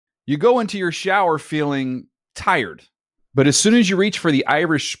You go into your shower feeling tired, but as soon as you reach for the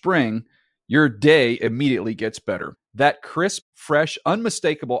Irish Spring, your day immediately gets better. That crisp, fresh,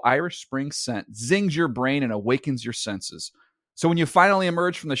 unmistakable Irish Spring scent zings your brain and awakens your senses. So when you finally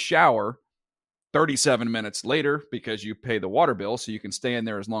emerge from the shower 37 minutes later, because you pay the water bill so you can stay in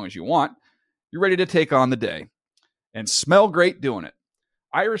there as long as you want, you're ready to take on the day and smell great doing it.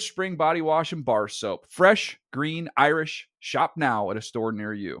 Irish Spring Body Wash and Bar Soap. Fresh, green, Irish. Shop now at a store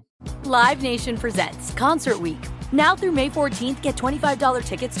near you. Live Nation presents Concert Week. Now through May 14th, get $25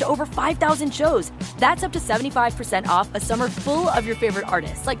 tickets to over 5,000 shows. That's up to 75% off a summer full of your favorite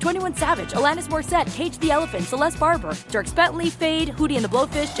artists like 21 Savage, Alanis Morissette, Cage the Elephant, Celeste Barber, Dierks Bentley, Fade, Hootie and the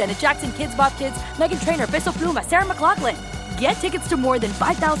Blowfish, Janet Jackson, Kids Bop Kids, Meghan Trainor, Bissell Pluma, Sarah McLachlan. Get tickets to more than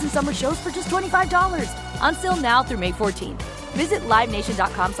 5,000 summer shows for just $25. On sale now through May 14th. Visit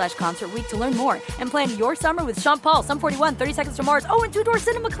LiveNation.com/Concert Week to learn more and plan your summer with Sean Paul, Sum 41, 30 Seconds to Mars, and Two Door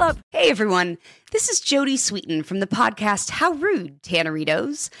Cinema Club. Hey everyone, this is Jodie Sweetin from the podcast How Rude,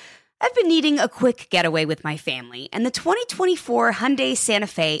 Tanneritos. I've been needing a quick getaway with my family, and the 2024 Hyundai Santa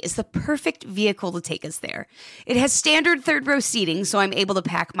Fe is the perfect vehicle to take us there. It has standard third-row seating, so I'm able to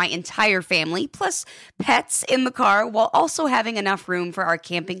pack my entire family, plus pets, in the car, while also having enough room for our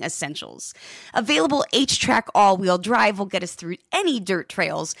camping essentials. Available H-Track all-wheel drive will get us through any dirt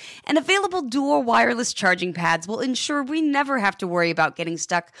trails, and available dual wireless charging pads will ensure we never have to worry about getting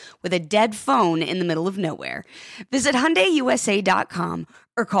stuck with a dead phone in the middle of nowhere. Visit HyundaiUSA.com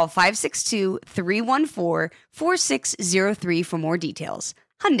or call 562-314-4603 for more details.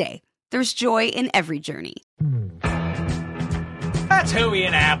 Hyundai, there's joy in every journey. That's hooey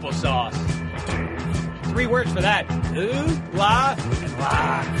and applesauce. 3 words for that. Ooh, la, and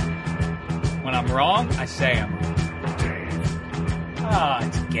la. When I'm wrong, I say I'm wrong. Oh,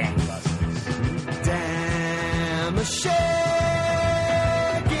 it's gangbusters. Damn a shame.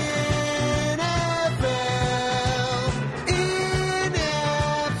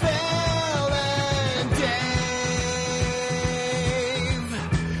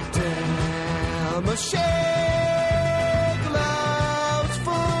 Shake loves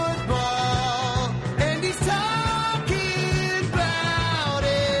football, and he's talking about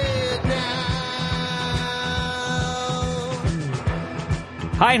it now.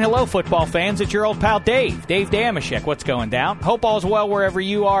 Hi and hello, football fans. It's your old pal Dave Dameshek. What's going down? Hope all's well wherever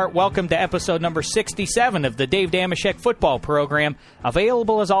you are. Welcome to episode number 67 of the Dave Dameshek football program,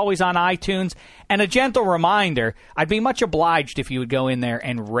 available as always on iTunes. And a gentle reminder, I'd be much obliged if you would go in there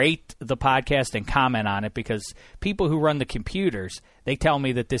and rate the podcast and comment on it, because people who run the computers, they tell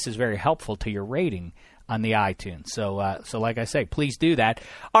me that this is very helpful to your rating on the iTunes. So like I say, please do that.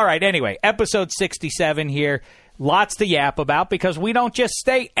 All right, anyway, episode 67 here. Lots to yap about because we don't just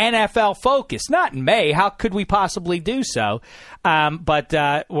stay NFL focused. Not in May. How could we possibly do so? But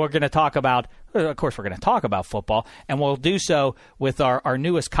we're going to talk about, of course, we're going to talk about football, and we'll do so with our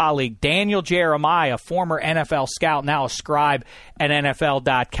newest colleague, Daniel Jeremiah, former NFL scout, now a scribe at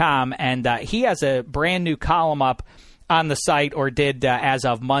NFL.com. And he has a brand new column up on the site, or did as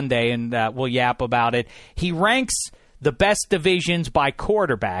of Monday, and we'll yap about it. He ranks the best divisions by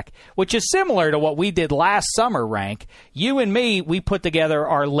quarterback, which is similar to what we did last summer rank. You and me, we put together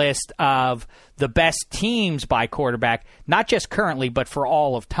our list of the best teams by quarterback, not just currently, but for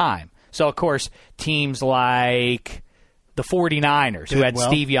all of time. So, of course, teams like the 49ers, who had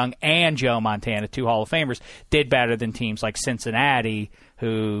Steve Young and Joe Montana, 2 Hall of Famers, did better than teams like Cincinnati,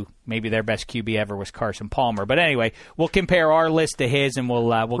 who maybe their best QB ever was Carson Palmer. But anyway, we'll compare our list to his, and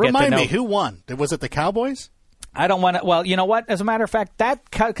we'll get to know. Remind me, who won? Was it the Cowboys? I don't want to. Well, you know what? As a matter of fact,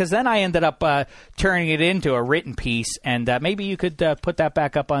 because then I ended up turning it into a written piece, and maybe you could put that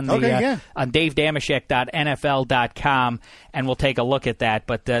back up on the on DaveDameshek.NFL.com, and we'll take a look at that.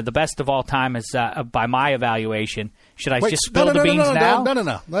 But the best of all time is, by my evaluation. Should I just spill the beans now?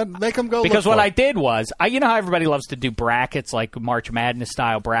 No. Make them go. Because what I did was, you know how everybody loves to do brackets, like March Madness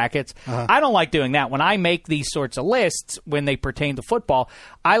style brackets. Uh-huh. I don't like doing that. When I make these sorts of lists, when they pertain to football,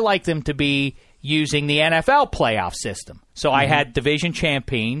 I like them to be using the NFL playoff system. So I had division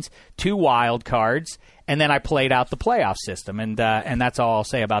champions, 2 wild cards, and then I played out the playoff system. And that's all I'll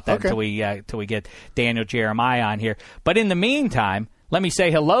say about that until we get Daniel Jeremiah on here. But in the meantime, let me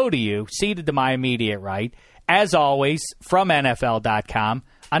say hello to you, seated to my immediate right, as always, from NFL.com,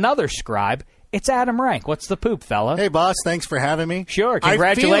 another scribe. It's Adam Rank. What's the poop, fella? Hey, boss. Thanks for having me. Sure.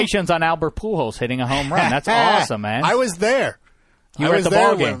 Congratulations on Albert Pujols hitting a home run. That's awesome, man. I was there. You were at the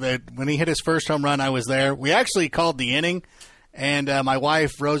ball game. When he hit his first home run, I was there. We actually called the inning, and my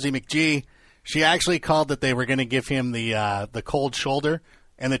wife, Rosie McGee, she actually called that they were going to give him the cold shoulder,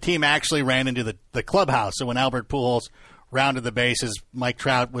 and the team actually ran into the clubhouse. So when Albert Pujols rounded the bases. Mike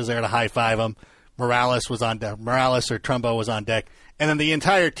Trout was there to high-five him. Morales or Trumbo was on deck. And then the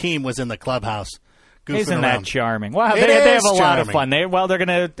entire team was in the clubhouse goofing Isn't around. that charming? Wow, It they have is a lot of charming. fun. They're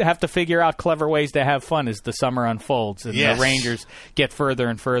going to have to figure out clever ways to have fun as the summer unfolds and Yes. the Rangers get further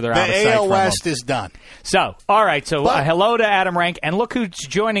and further The out of sight AL from West them. is done. So, all right. So, But- hello to Adam Rank, and look who's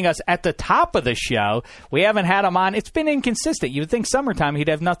joining us at the top of the show. We haven't had him on. It's been inconsistent. You would think summertime he'd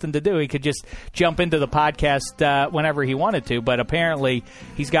have nothing to do. He could just jump into the podcast whenever he wanted to, but apparently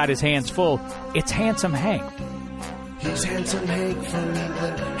he's got his hands full. It's Handsome Hank. He's handsome Hank from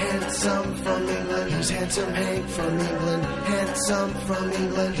England, handsome from England. He's handsome Hank from England, handsome from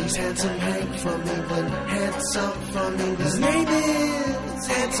England. He's handsome Hank from England, handsome from England. His name is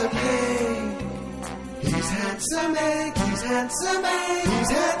Handsome Hank. He's handsome Hank, he's handsome Hank, he's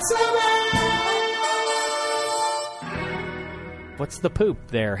handsome Hank. What's the poop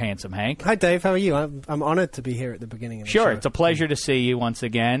there, Handsome Hank? Hi, Dave. How are you? I'm honored to be here at the beginning of the show. Sure, it's a pleasure to see you once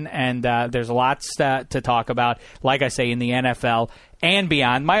again, and there's lots to talk about, like I say, in the NFL and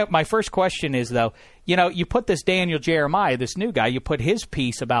beyond. My first question is, though, you put this Daniel Jeremiah, this new guy, you put his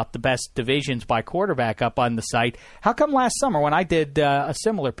piece about the best divisions by quarterback up on the site. How come last summer when I did a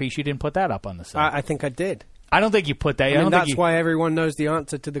similar piece, you didn't put that up on the site? I think I did. I don't think you put that. I mean, that's why everyone knows the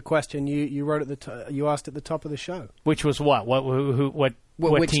answer to the question you wrote you asked at the top of the show. Which was what? What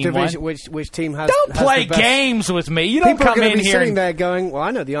Which team division? won? Which team has? Don't has play the best? games with me. You don't People are come going in to be here. sitting there going, "Well,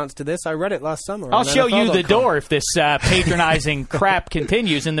 I know the answer to this. I read it last summer." I'll on show you the NFL.com." door if this patronizing crap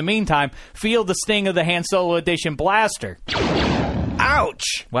continues. In the meantime, feel the sting of the Han Solo Edition blaster.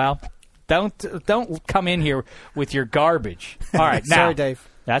 Ouch! Well, don't come in here with your garbage. All right, now. Sorry, Dave.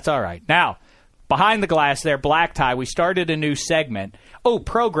 That's all right. Now, behind the glass there, Black Tie, we started a new segment. Oh,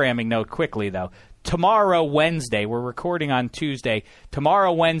 programming note quickly, though. Tomorrow, Wednesday, we're recording on Tuesday.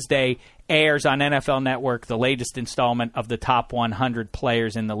 Tomorrow, Wednesday, airs on NFL Network the latest installment of the top 100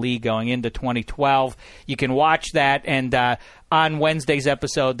 players in the league going into 2012. You can watch that, and on Wednesday's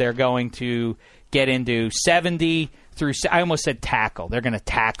episode, they're going to get into 70 through – I almost said tackle. They're going to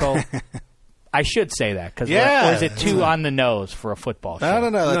tackle – I should say that, because or is it too on the nose for a football show? I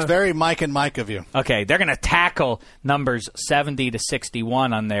don't know. That's very Mike and Mike of you. Okay, they're going to tackle numbers 70 to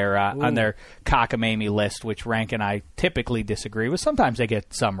 61 on their cockamamie list, which Rank and I typically disagree with. Sometimes they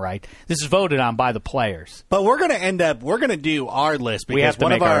get some right. This is voted on by the players. But we're going to end up. We're going to do our list because We have to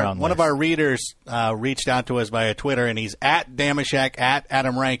make our own one of list. our readers reached out to us via Twitter, and he's at Damashek, at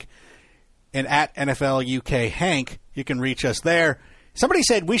Adam Rank, and at NFL UK Hank. You can reach us there. Somebody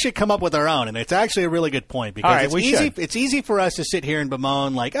said we should come up with our own, and it's actually a really good point because All right, it's we easy. should. It's easy for us to sit here and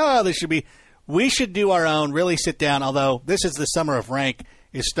bemoan like, "Oh, this should be." We should do our own. Really sit down. Although this is the summer of Rank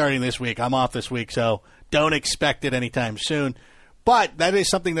is starting this week. I'm off this week, so don't expect it anytime soon. But that is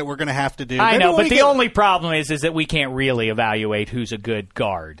something that we're going to have to do. I Maybe know, when but we the get- only problem is that we can't really evaluate who's a good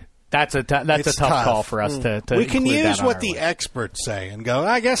guard. That's a It's tough call for us to We can include use that on what our the list. experts say and go,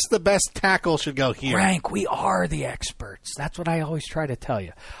 I guess the best tackle should go here. Rank, we are the experts. That's what I always try to tell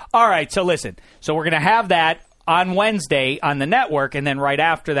you. All right, so listen. So we're going to have that on Wednesday on the network, and then right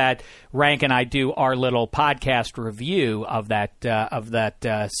after that, Rank and I do our little podcast review of that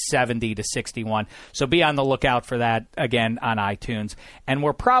 70 to 61. So be on the lookout for that again on iTunes. And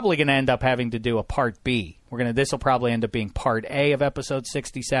we're probably going to end up having to do a Part B. This will probably end up being Part A of episode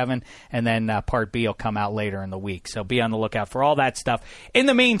 67, and then Part B will come out later in the week. So be on the lookout for all that stuff. In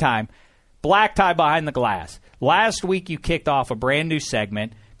the meantime, Black Tie Behind the Glass. Last week you kicked off a brand new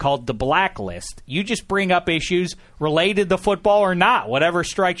segment called The Blacklist. You just bring up issues related to football or not, whatever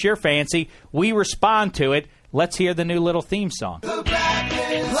strikes your fancy. We respond to it. Let's hear the new little theme song. The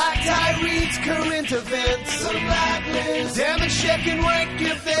Blacklist. Black Tie reads current events. The Blacklist. Damashek and Rank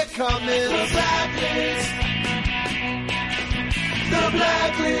if they're coming. The Blacklist. The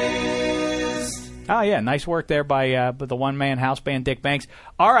Blacklist. Oh, yeah, nice work there by the one-man house band Dick Banks.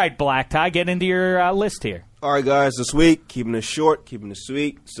 All right, Black Tie, get into your list here. All right, guys, this week, keeping it short, keeping it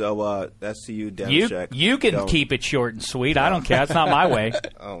sweet. So that's to you, Damashek. You can Don't- keep it short and sweet. I don't care. That's not my way.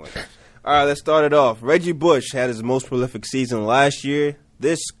 Oh, my gosh. All right, let's start it off. Reggie Bush had his most prolific season last year.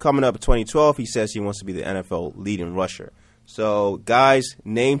 This coming up in 2012, he says he wants to be the NFL leading rusher. So, guys,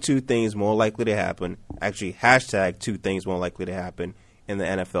 name two things more likely to happen. Actually, hashtag two things more likely to happen in the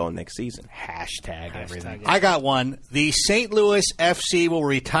NFL next season. Hashtag everything. I got one. The St. Louis FC will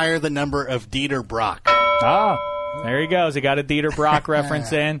retire the number of Dieter Brock. Oh, there he goes. He got a Dieter Brock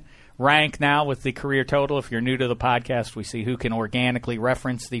reference in. rank now with the career total. If you're new to the podcast, we see who can organically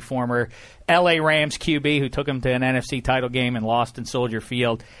reference the former L.A. Rams QB who took him to an NFC title game and lost in Soldier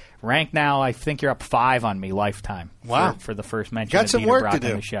Field. Rank now, I think you're up 5 on me lifetime. Wow. For the first mention Got of some Dieter work Brock to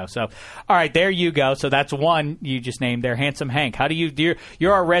on do. the show. So, all right, there you go. So that's one you just named there, Handsome Hank. How do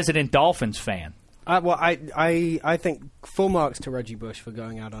you're our resident Dolphins fan. Well, I think full marks to Reggie Bush for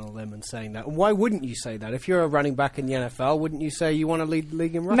going out on a limb and saying that. Why wouldn't you say that? If you're a running back in the NFL, wouldn't you say you want to lead the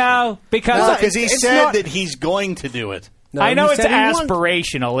league in rushing? No, because he said that he's going to do it. No, I know he it's said he wanted-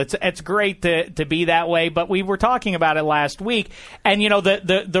 aspirational. It's great to be that way, but we were talking about it last week, and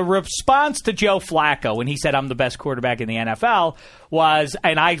the response to Joe Flacco when he said I'm the best quarterback in the NFL was,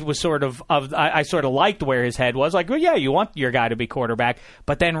 and I was I sort of liked where his head was, like, well, yeah, you want your guy to be quarterback,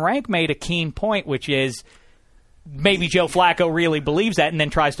 but then Rank made a keen point, which is maybe Joe Flacco really believes that, and then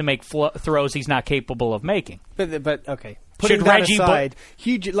tries to make throws he's not capable of making. But okay. Should Putting that Reggie aside,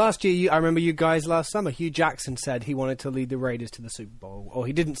 last year, I remember you guys last summer, Hugh Jackson said he wanted to lead the Raiders to the Super Bowl, or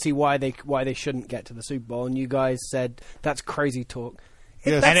he didn't see why they shouldn't get to the Super Bowl, and you guys said that's crazy talk.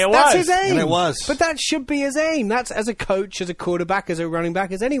 Yes. And it That's was. his aim. And it was. But that should be his aim. That's as a coach, as a quarterback, as a running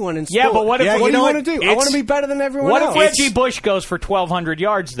back, as anyone in sport. Yeah, but what if- what you do know you what? want to do? I want to be better than everyone What else. if Reggie Bush goes for 1,200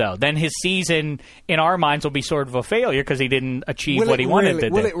 yards, though? Then his season, in our minds, will be sort of a failure because he didn't achieve Will what it he wanted really? to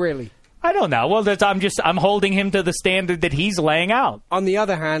do. Will it really? I don't know. Well, I'm holding him to the standard that he's laying out. On the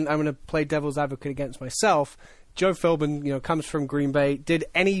other hand, I'm going to play devil's advocate against myself. Joe Philbin, comes from Green Bay. Did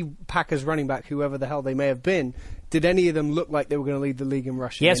any Packers running back, whoever the hell they may have been, did any of them look like they were going to lead the league in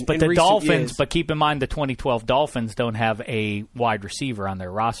rushing? Yes, but in the recent Dolphins, years? but keep in mind the 2012 Dolphins don't have a wide receiver on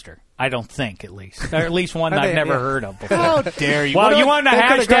their roster. I don't think, at least. Or at least one I've never heard of before. How dare you? Well, you want a they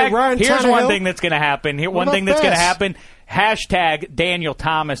could've got Ryan hashtag? Here's one Tannehill. thing that's going to happen. One about thing that's going to this? happen. Hashtag Daniel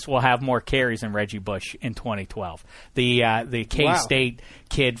Thomas will have more carries than Reggie Bush in 2012. The K-State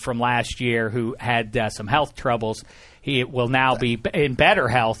kid from last year who had some health troubles, he will now be in better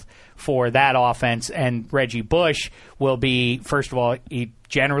health for that offense, and Reggie Bush will be, first of all, he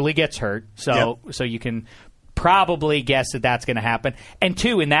generally gets hurt, so you can probably guess that that's going to happen. And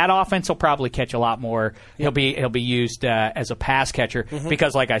two, in that offense, he'll probably catch a lot more. He'll be used as a pass catcher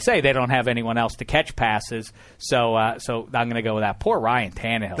because, like I say, they don't have anyone else to catch passes. So I'm going to go with that. Poor Ryan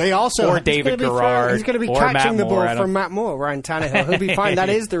Tannehill. They also or he's David He's Garrard. going to be or catching Matt the Moore. ball from Matt Moore, Ryan Tannehill. He'll be fine. That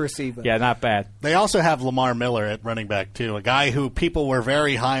is the receiver. Yeah, not bad. They also have Lamar Miller at running back, too, a guy who people were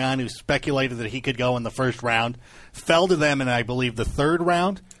very high on, who speculated that he could go in the first round, fell to them in, I believe, the third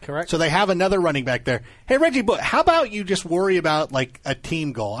round. Correct. So they have another running back there. Hey, Reggie, but how about you just worry about, like, a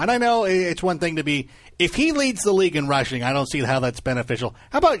team goal? And I know it's one thing to be, if he leads the league in rushing, I don't see how that's beneficial.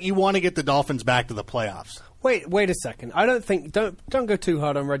 How about you want to get the Dolphins back to the playoffs? Wait a second. I don't think don't go too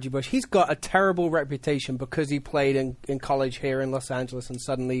hard on Reggie Bush. He's got a terrible reputation because he played in college here in Los Angeles, and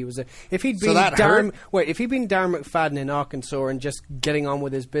suddenly he was if he'd been Darren McFadden in Arkansas and just getting on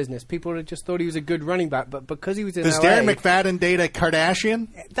with his business, people would have just thought he was a good running back. But because he was in Does LA, Darren McFadden date a Kardashian?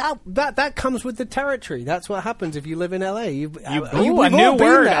 that comes with the territory. That's what happens if you live in LA. Ooh, a new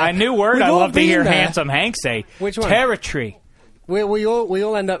word. A new word. I love to hear Handsome Hank say. Which one? Territory. We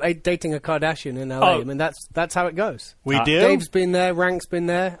all end up dating a Kardashian in LA. Oh. I mean, that's how it goes. We do? Dave's been there. Rank's been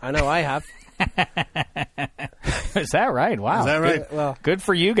there. I know I have. Is that right? Wow. Is that right? Well, Good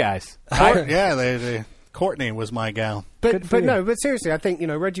for you guys. Yeah, Courtney was my gal. but seriously, I think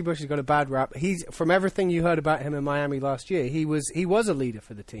Reggie Bush has got a bad rap. He's from everything you heard about him in Miami last year. He was a leader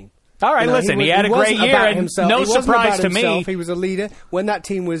for the team. All right, listen, he had a great year, and no surprise to me. He was a leader. When that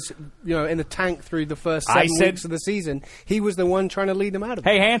team was, in the tank through the first 7 weeks of the season, he was the one trying to lead them out of it.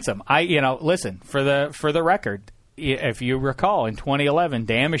 Hey, Handsome, listen, for the record, if you recall, in 2011,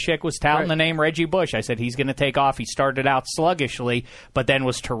 Damashek was touting the name Reggie Bush. I said he's going to take off. He started out sluggishly, but then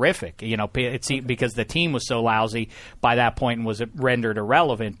was terrific. Because the team was so lousy by that point and was rendered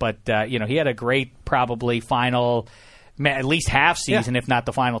irrelevant. But he had a great probably final. At least half season, if not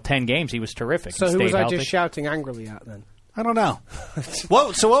the final 10 games, he was terrific. So who was I just shouting angrily at then? I don't know.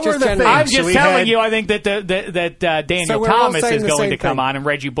 What were the things? I'm just telling you, I think that Daniel Thomas is going to come on and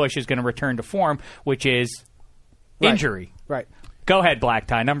Reggie Bush is going to return to form, which is injury. Right. Go ahead, Black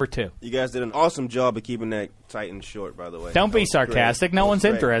Tie, number 2. You guys did an awesome job of keeping that tight and short, by the way. Don't be sarcastic. Great. No one's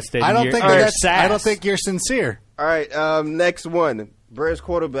Great. interested. I don't in think your that's. sass. I don't think you're sincere. All right, next one. Bears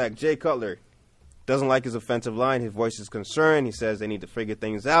quarterback Jay Cutler doesn't like his offensive line. His voice is concerned. He says they need to figure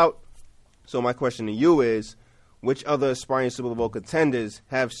things out. So my question to you is, which other aspiring Super Bowl contenders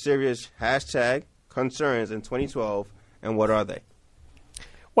have serious # concerns in 2012, and what are they?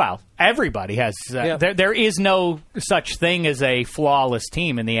 Well, everybody has. There is no such thing as a flawless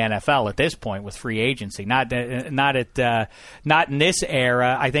team in the NFL at this point with free agency. Not in this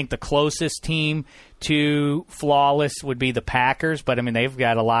era. I think the closest team to flawless would be the Packers, but I mean they've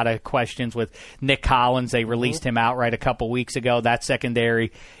got a lot of questions with Nick Collins. They released him outright a couple weeks ago. That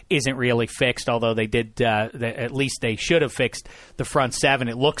secondary isn't really fixed, although they did. At least they should have fixed the front seven.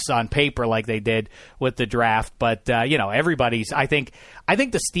 It looks on paper like they did with the draft, but everybody's. I think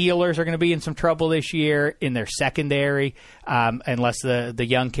the Steelers are going to be in some trouble this year in their secondary, unless the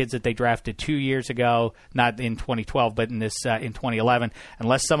young kids that they drafted 2 years ago, not in 2012, but in 2011,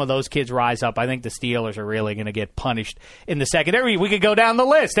 unless some of those kids rise up, I think the Steelers are really going to get punished in the secondary. We could go down the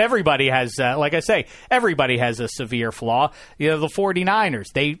list. Everybody has, like I say, everybody has a severe flaw. The 49ers,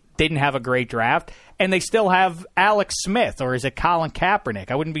 they didn't have a great draft, and they still have Alex Smith, or is it Colin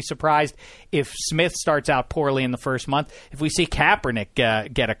Kaepernick? I wouldn't be surprised if Smith starts out poorly in the first month, if we see Kaepernick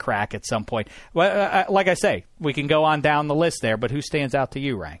get a crack at some point. Well, like I say, we can go on down the list there, but who stands out to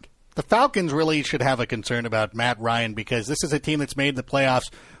you, Rank? The Falcons really should have a concern about Matt Ryan because this is a team that's made the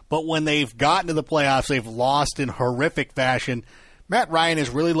playoffs, but when they've gotten to the playoffs, they've lost in horrific fashion. Matt Ryan has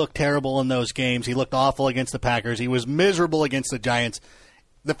really looked terrible in those games. He looked awful against the Packers. He was miserable against the Giants.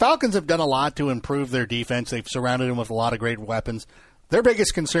 The Falcons have done a lot to improve their defense. They've surrounded him with a lot of great weapons. Their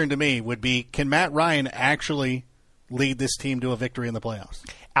biggest concern to me would be, can Matt Ryan actually lead this team to a victory in the playoffs?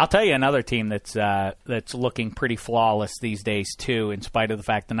 I'll tell you another team that's looking pretty flawless these days, too, in spite of the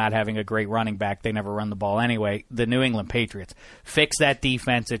fact of not having a great running back. They never run the ball anyway. The New England Patriots. Fix that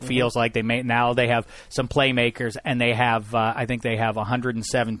defense. It feels like now they have some playmakers, and they have I think they have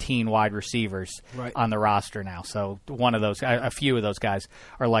 117 wide receivers on the roster now. So a few of those guys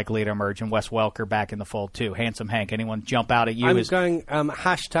are likely to emerge, and Wes Welker back in the fold, too. Handsome Hank, anyone jump out at you? I'm going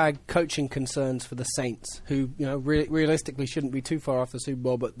hashtag coaching concerns for the Saints, who realistically shouldn't be too far off the Super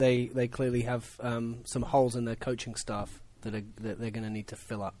Bowl, but they clearly have some holes in their coaching staff that they're going to need to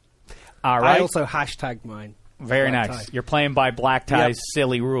fill up. All right. I also hashtagged mine. Very nice. Tie. You're playing by Black Tie's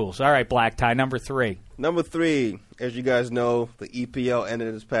silly rules. All right, Black Tie, number 3. Number 3, as you guys know, the EPL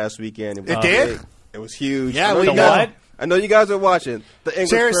ended this past weekend. It did? It was huge. Yeah, I know you guys are watching. The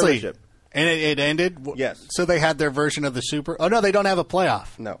English Premiership. And it ended? Yes. So they had their version of the Super... Oh, no, they don't have a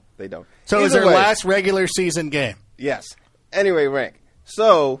playoff. No, they don't. So it was their last regular season game. Yes. Anyway, Rank.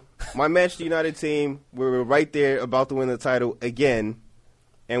 So, my Manchester United team, we were right there about to win the title again.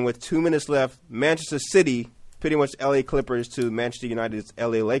 And with 2 minutes left, Manchester City, pretty much LA Clippers to Manchester United's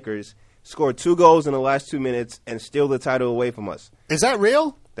LA Lakers, scored 2 goals in the last 2 minutes and steal the title away from us. Is that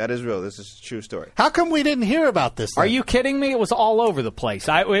real? That is real. This is a true story. How come we didn't hear about this then? Are you kidding me? It was all over the place.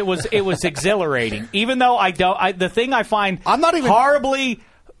 It was exhilarating. Even though the thing I find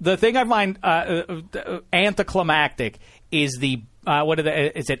anticlimactic is the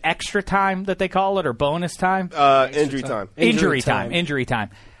is it extra time that they call it, or bonus time? Injury time. Injury time.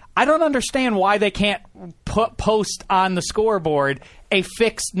 I don't understand why they can't post on the scoreboard a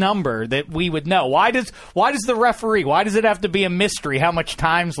fixed number that we would know. Why does the referee? Why does it have to be a mystery how much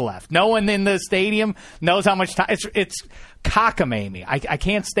time's left? No one in the stadium knows how much time. It's cockamamie. I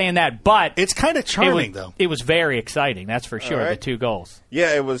can't stand that. But it's kind of charming, though. It was very exciting. That's for sure. Right. The 2 goals.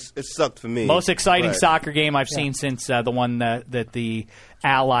 Yeah, it sucked for me. Most exciting soccer game I've seen since the one that the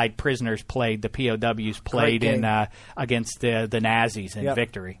Allied prisoners played, the POWs played in against the Nazis in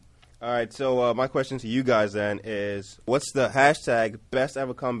victory. All right, so my question to you guys then is, what's the hashtag best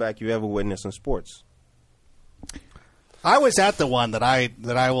ever comeback you ever witnessed in sports? I was at the one that I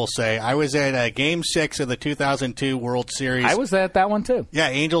will say. I was at Game 6 of the 2002 World Series. I was at that one too. Yeah,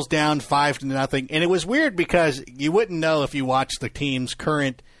 Angels down 5-0, and it was weird because you wouldn't know if you watched the team's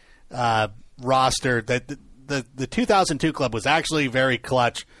current roster that the 2002 club was actually very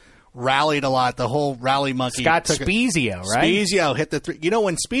clutch. Rallied a lot. The whole rally monkey. Scott Spiezio, right? Spiezio hit the 3. You know,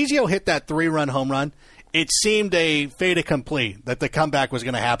 when Spiezio hit that 3-run home run, it seemed a fait accompli that the comeback was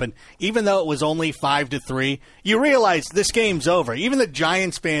going to happen. Even though it was only 5-3, you realize this game's over. Even the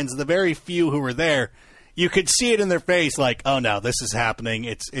Giants fans, the very few who were there, you could see it in their face, like, oh no, this is happening.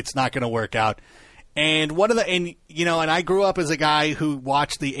 It's not going to work out. And and I grew up as a guy who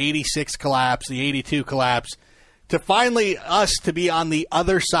watched the 86 collapse, the 82 collapse. To finally us to be on the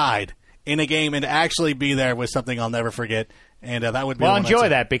other side in a game and actually be there was something I'll never forget. And that would be enjoy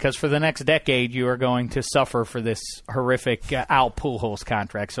that, because for the next decade you are going to suffer for this horrific Al Pujols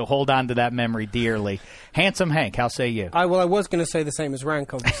contract. So hold on to that memory dearly. Handsome Hank, how say you? I was going to say the same as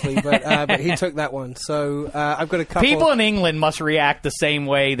Rank, obviously, but he took that one. So I've got a couple. People in England must react the same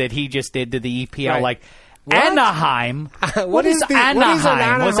way that he just did to the EPL. Right. Like, Anaheim? What is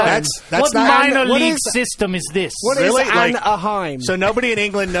Anaheim? What minor league system is this? What Really? is Like, Anaheim? So nobody in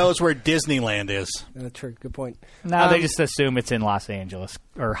England knows where Disneyland is. True. Good point. No, they just assume it's in Los Angeles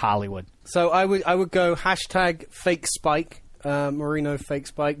or Hollywood. So I would go hashtag fake spike. Marino fake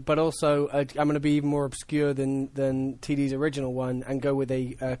spike, but also I'm going to be even more obscure than TD's original one and go with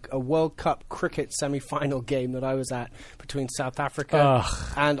a World Cup cricket semi-final game that I was at between South Africa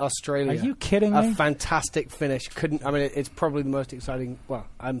and Australia. Are you kidding me? A fantastic finish. It's probably the most exciting. Well,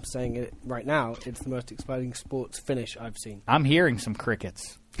 I'm saying it right now. It's the most exciting sports finish I've seen. I'm hearing some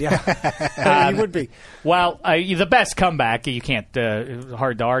crickets. Yeah, you would be. Well, the best comeback you can't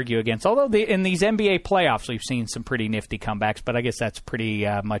hard to argue against. Although in these NBA playoffs, we've seen some pretty nifty comebacks, but I guess that's pretty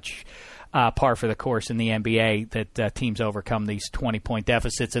much par for the course in the NBA that teams overcome these 20-point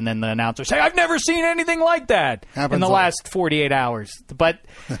deficits, and then the announcers say, "I've never seen anything like that in the last 48 hours." But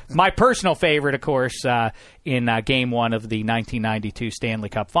my personal favorite, of course, in Game 1 of the 1992 Stanley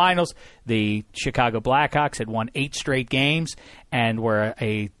Cup Finals, the Chicago Blackhawks had won 8 straight games and were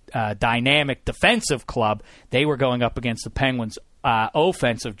a dynamic defensive club. They were going up against the Penguins'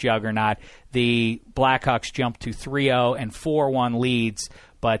 offensive juggernaut. The Blackhawks jumped to 3-0 and 4-1 leads.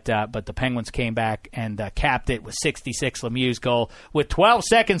 But the Penguins came back and capped it with 66, Lemieux's goal. With 12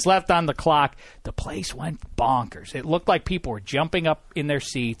 seconds left on the clock, the place went bonkers. It looked like people were jumping up in their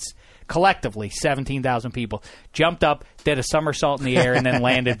seats. Collectively, 17,000 people jumped up, did a somersault in the air, and then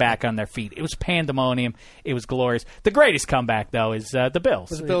landed back on their feet. It was pandemonium. It was glorious. The greatest comeback, though, is the Bills.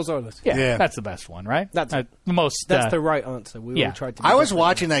 Was the Bills Oilers? Yeah, that's the best one, right? That's the most. That's the right answer. We all tried to. I was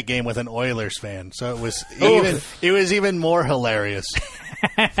watching that game with an Oilers fan, so it was even more hilarious.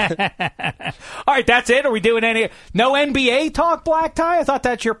 All right, that's it. Are we doing no NBA talk, Black Tie? I thought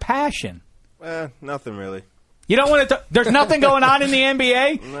that's your passion. Nothing really. You don't want to. There's nothing going on in the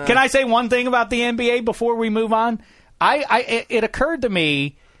NBA. Nah. Can I say one thing about the NBA before we move on? It occurred to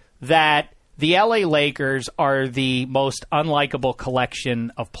me that the LA Lakers are the most unlikable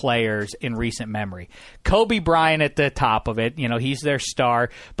collection of players in recent memory. Kobe Bryant at the top of it, he's their star,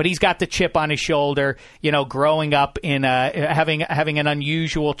 but he's got the chip on his shoulder, growing up in having an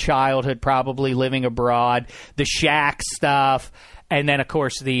unusual childhood, probably living abroad, the Shaq stuff. And then, of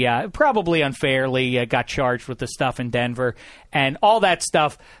course, the probably unfairly got charged with the stuff in Denver. And all that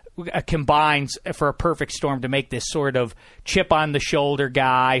stuff combines for a perfect storm to make this sort of chip-on-the-shoulder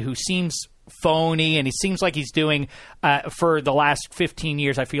guy who seems phony, and he seems like he's doing, for the last 15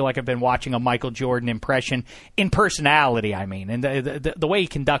 years, I feel like I've been watching a Michael Jordan impression in personality, I mean. And the way he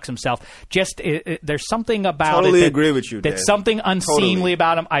conducts himself, there's something about totally it. Agree with you, that's something unseemly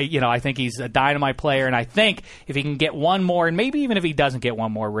about him. I think he's a dynamite player, and I think if he can get one more, and maybe even if he doesn't get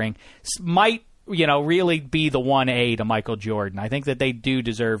one more ring, might really be the 1A to Michael Jordan. I think that they do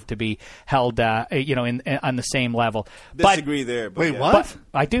deserve to be held, on the same level. Disagree there. But wait, what? But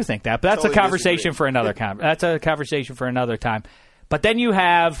I do think that. But that's totally a conversation for another That's a conversation for another time. But then you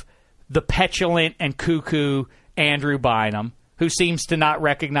have the petulant and cuckoo Andrew Bynum, who seems to not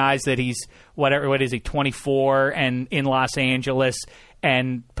recognize that he's, 24 and in Los Angeles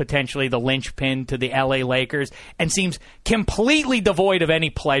and potentially the linchpin to the LA Lakers, and seems completely devoid of any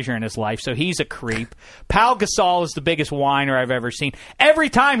pleasure in his life, so he's a creep. Pau Gasol is the biggest whiner I've ever seen.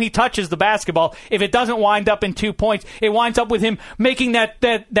 Every time he touches the basketball, if it doesn't wind up in 2 points, it winds up with him making that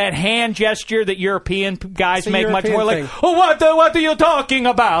hand gesture that European guys make much more thing. like, oh, what are you talking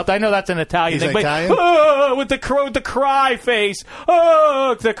about? I know that's an Italian thing, but with the cry face,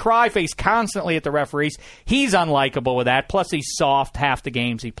 the cry face constantly at the referees. He's unlikable with that, plus he's soft half the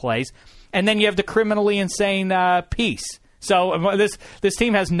games he plays. And then you have the criminally insane Peace. So this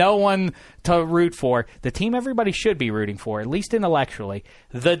team has no one to root for. The team everybody should be rooting for, at least intellectually.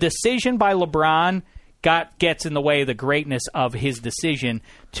 The decision by LeBron gets in the way of the greatness of his decision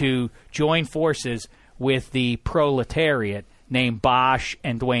to join forces with the proletariat named Bosch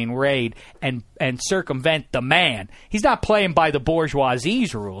and Dwayne Wade and circumvent the man. He's not playing by the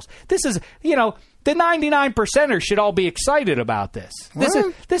bourgeoisie's rules. This is, the 99%ers should all be excited about this.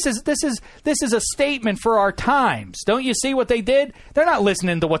 This is a statement for our times. Don't you see what they did? They're not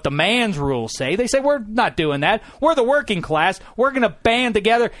listening to what the man's rules say. They say, we're not doing that. We're the working class. We're going to band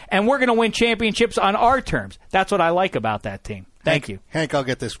together, and we're going to win championships on our terms. That's what I like about that team. Thank you. Hank, I'll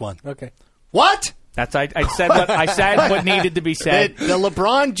get this one. Okay. What? I said what needed to be said. The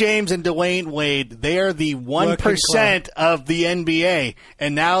LeBron James and Dwayne Wade, they are the 1% of the NBA,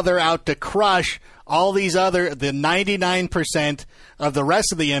 and now they're out to crush all these other, the 99% of the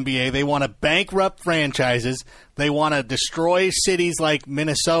rest of the NBA, they want to bankrupt franchises. They want to destroy cities like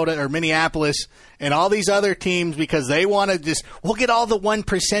Minnesota or Minneapolis and all these other teams because they want to we'll get all the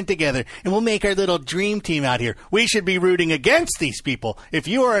 1% together and we'll make our little dream team out here. We should be rooting against these people. If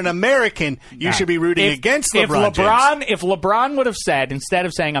you are an American, you should be rooting against LeBron James. If LeBron would have said, instead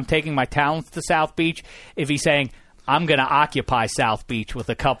of saying, I'm taking my talents to South Beach, if he's saying, I'm going to occupy South Beach with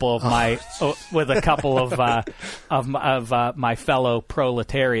a couple of my my fellow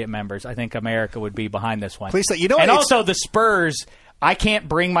proletariat members, I think America would be behind this one. Please, also the Spurs. I can't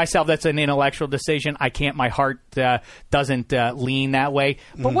bring myself. That's an intellectual decision. I can't. My heart doesn't lean that way.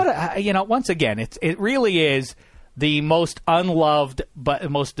 But once again, it really is the most unloved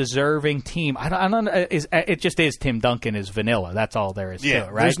but most deserving team. I don't know. It just is. Tim Duncan is vanilla. That's all there is to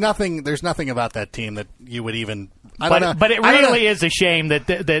it, right? There's nothing about that team that you would even. But it really is a shame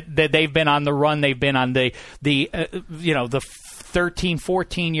that they've been on the run they've been on, the 13,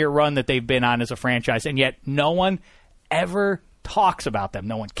 14-year run that they've been on as a franchise, and yet no one ever talks about them.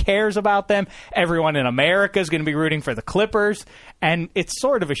 No one cares about them. Everyone in America is going to be rooting for the Clippers, and it's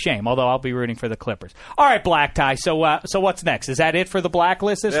sort of a shame, although I'll be rooting for the Clippers. All right, Black Tie, so what's next? Is that it for the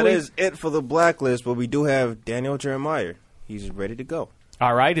Blacklist this week? That is it for the Blacklist, but we do have Daniel Jeremiah. He's ready to go.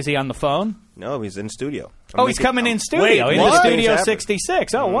 All right, is he on the phone? No, he's in studio. He's coming in studio, in the Studio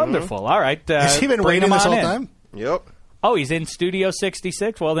 66. Oh, wonderful. All right. Has he been waiting this whole time? Yep. Oh, he's in Studio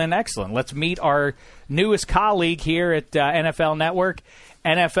 66? Well, then, excellent. Let's meet our newest colleague here at NFL Network,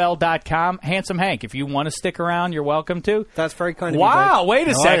 NFL.com, Handsome Hank. If you want to stick around, you're welcome to. That's very kind of you. Wow, wait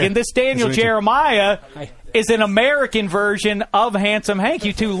a second. This Daniel Jeremiah is an American version of Handsome Hank.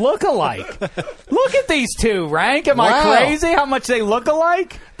 You two look alike. Look at these two, Rank. Am I crazy how much they look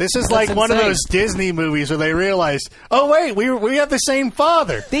alike? This is like one of those Disney movies where they realize, oh, wait, we have the same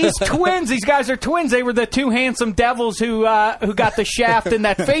father. These twins, these guys are twins. They were the two handsome devils who got the shaft in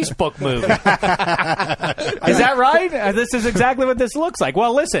that Facebook movie. Is that right? This is exactly what this looks like.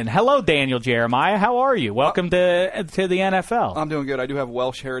 Well, listen, hello, Daniel Jeremiah. How are you? Welcome to the NFL. I'm doing good. I do have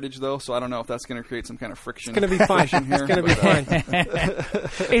Welsh heritage, though, so I don't know if that's going to create some kind of friction. It's going to be fine. It's going to be fine.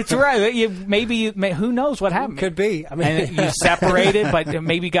 It's right. Who knows what happened? Could be. I mean, and you separated, but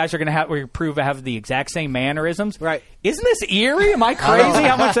maybe you guys are going to prove to have the exact same mannerisms. Right. Isn't this eerie? Am I crazy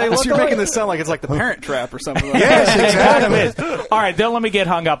how much they look You're alike? making this sound like it's like the Parent Trap or something like yes, that. exactly. It kind of is. All right, then let me get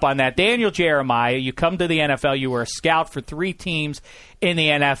hung up on that. Daniel Jeremiah, you come to the NFL. You were a scout for 3 teams in the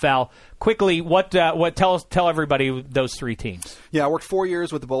NFL. Quickly, tell everybody those 3 teams. Yeah, I worked 4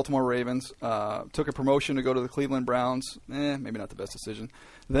 years with the Baltimore Ravens. Took a promotion to go to the Cleveland Browns. Maybe not the best decision.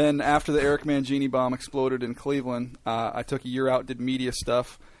 Then after the Eric Mangini bomb exploded in Cleveland, I took a year out, did media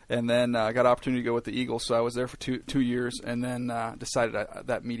stuff, and then got an opportunity to go with the Eagles. So I was there for two years, and then decided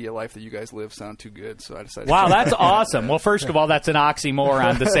that media life that you guys live sounded too good. So I decided. Wow, that's awesome. Well, first of all, that's an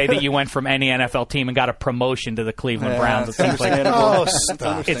oxymoron to say that you went from any NFL team and got a promotion to the Cleveland Browns. It seems like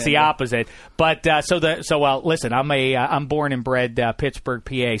it's the opposite. But listen, I'm born and bred Pittsburgh,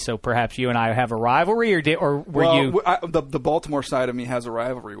 PA. So perhaps you and I have a rivalry, or were you? The Baltimore side of me has a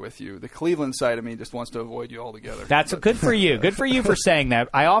rivalry with you. The Cleveland side of me just wants to avoid you altogether. That's good for you. Good for you for saying that.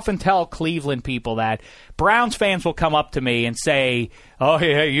 I often tell Cleveland people that Browns fans will come up to me and say, oh,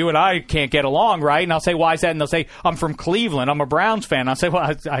 hey, you and I can't get along, right? And I'll say, why is that? And they'll say, I'm from Cleveland. I'm a Browns fan. I'll say, well,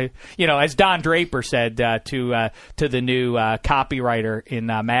 as Don Draper said to the new copywriter in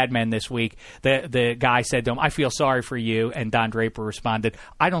Mad Men this week, the guy said to him, I feel sorry for you. And Don Draper responded,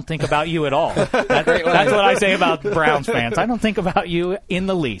 I don't think about you at all. That's what I say about Browns fans. I don't think about you in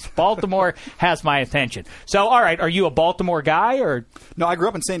the least. Baltimore has my attention. So, all right, are you a Baltimore guy? Or No, I grew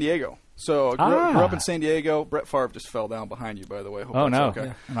up in San Diego. So I grew up in San Diego. Brett Favre just fell down behind you, by the way. Hope no. Okay.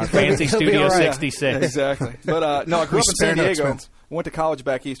 Yeah. In our fancy Studio 66. Yeah, exactly. But no, I grew up in San Diego. Went to college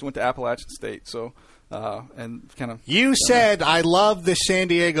back east. Went to Appalachian State. So and kind of. You said, I love the San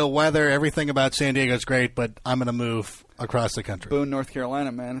Diego weather. Everything about San Diego is great, but I'm going to move across the country. Boone, North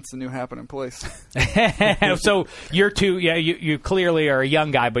Carolina, man. It's the new happening place. So you're you clearly are a young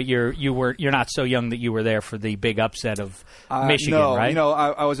guy, but you're not so young that you were there for the big upset of Michigan, no, right?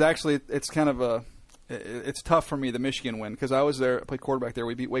 I was actually. It's kind of it's tough for me, the Michigan win, because I was there, I played quarterback there.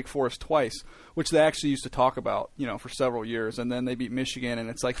 We beat Wake Forest twice, which they actually used to talk about, for several years. And then they beat Michigan, and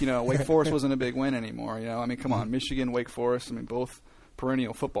it's like, Wake Forest wasn't a big win anymore. I mean, come on, Michigan, Wake Forest. I mean, both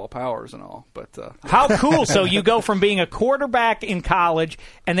perennial football powers and all. But how cool! So you go from being a quarterback in college,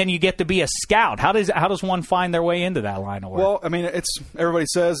 and then you get to be a scout. How does one find their way into that line of work? Well, I mean, everybody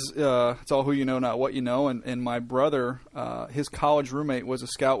says it's all who you know, not what you know. And my brother, his college roommate was a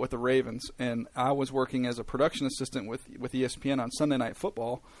scout with the Ravens, and I was working as a production assistant with ESPN on Sunday Night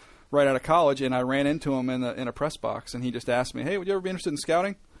Football. right out of college, and I ran into him in a press box, and he just asked me, "Hey, would you ever be interested in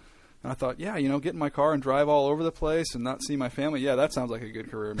scouting?" And I thought, yeah, get in my car and drive all over the place and not see my family. Yeah, that sounds like a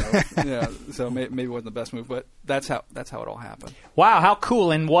good career move. Yeah, so maybe it wasn't the best move, but that's how it all happened. Wow, how cool!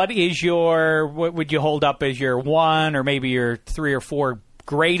 And what would you hold up as your one or maybe your 3 or 4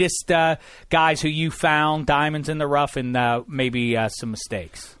 greatest guys who you found, diamonds in the rough, and maybe some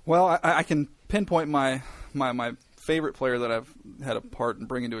mistakes? Well, I can pinpoint my favorite player that I've had a part in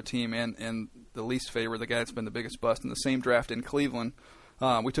bringing to a team, and the least favorite, the guy that's been the biggest bust in the same draft in Cleveland.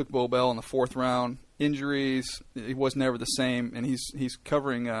 We took Bo Bell in the 4th round. Injuries, he was never the same, and he's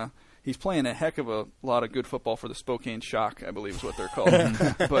covering. He's playing a heck of a lot of good football for the Spokane Shock, I believe is what they're called.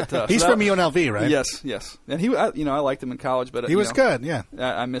 But he's from UNLV, right? Yes. And I liked him in college, but he was good. Yeah,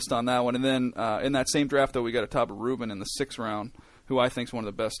 I missed on that one. And then in that same draft, though, we got Ataba Rubin in the 6th round, who I think is one of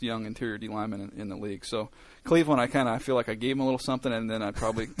the best young interior D linemen in the league. So Cleveland, I feel like I gave him a little something, and then I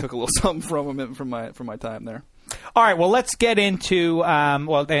probably took a little something from him from my time there. All right, well, let's get into welcome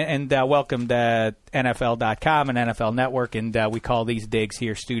to NFL.com and NFL Network, and we call these digs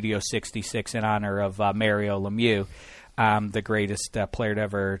here Studio 66 in honor of Mario Lemieux, the greatest player to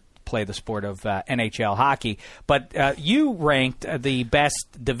ever play the sport of NHL hockey. But you ranked the best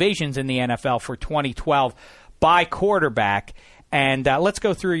divisions in the NFL for 2012 by quarterback, and let's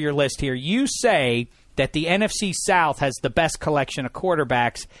go through your list here. You say that the NFC South has the best collection of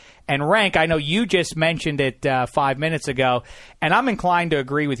quarterbacks. And Rank, I know you just mentioned it 5 minutes ago, and I'm inclined to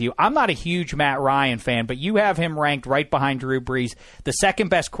agree with you. I'm not a huge Matt Ryan fan, but you have him ranked right behind Drew Brees, the second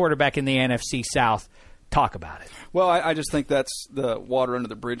best quarterback in the NFC South. Talk about it. Well, I just think that's the water under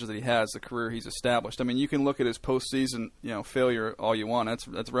the bridge that he has, the career he's established. I mean, you can look at his postseason, failure all you want.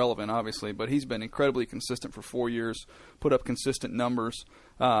 That's relevant, obviously, but he's been incredibly consistent for 4 years, put up consistent numbers,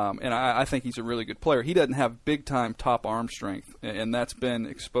 and I think he's a really good player. He doesn't have big-time top arm strength, and that's been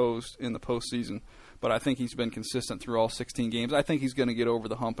exposed in the postseason. But I think he's been consistent through all 16 games. I think he's going to get over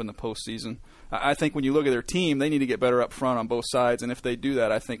the hump in the postseason. I think when you look at their team, they need to get better up front on both sides, and if they do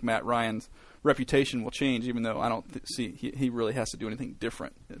that, I think Matt Ryan's reputation will change, even though I don't see he really has to do anything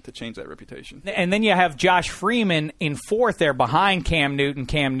different to change that reputation. And then you have Josh Freeman in 4th there behind Cam Newton.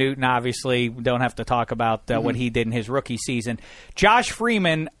 Cam Newton, obviously, we don't have to talk about what he did in his rookie season. Josh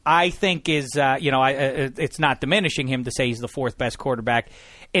Freeman, I think, is, it's not diminishing him to say he's the 4th best quarterback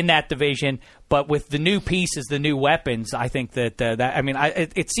in that division. But with the new pieces, the new weapons, I think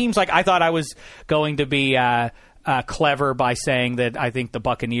it seems like I thought I was going to be clever by saying that I think the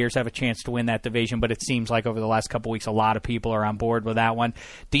Buccaneers have a chance to win that division, but it seems like over the last couple weeks a lot of people are on board with that one.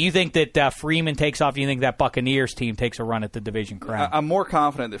 Do you think that Freeman takes off? Do you think that Buccaneers team takes a run at the division crown? I'm more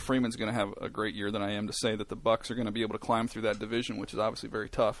confident that Freeman's going to have a great year than I am to say that the Bucs are going to be able to climb through that division, which is obviously very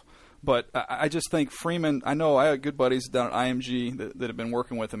tough. But I just think Freeman, I know I have good buddies down at IMG that have been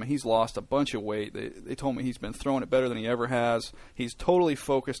working with him, and he's lost a bunch of weight. They told me he's been throwing it better than he ever has. He's totally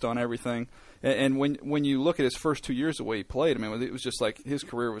focused on everything. And when you look at his first 2 years the way he played, I mean, it was just like his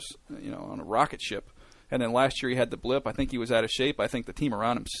career was on a rocket ship. And then last year he had the blip. I think he was out of shape. I think the team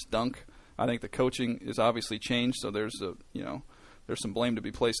around him stunk. I think the coaching is obviously changed, so there's some blame to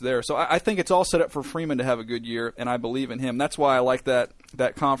be placed there. So I think it's all set up for Freeman to have a good year, and I believe in him. That's why I like that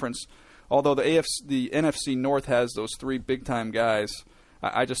conference. Although the NFC North has those 3 big-time guys,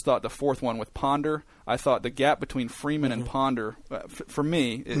 I just thought the 4th one with Ponder, I thought the gap between Freeman and Ponder, for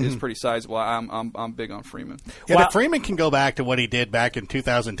me, is pretty sizable. I'm big on Freeman. Yeah, but Freeman can go back to what he did back in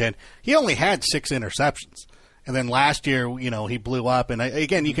 2010. He only had 6 interceptions. And then last year, he blew up. And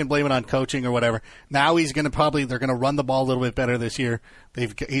again, you can blame it on coaching or whatever. Now he's going to they're going to run the ball a little bit better this year.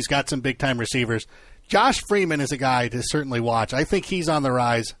 He's got some big-time receivers. Josh Freeman is a guy to certainly watch. I think he's on the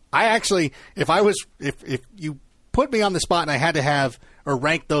rise. I actually, if you put me on the spot and I had to have or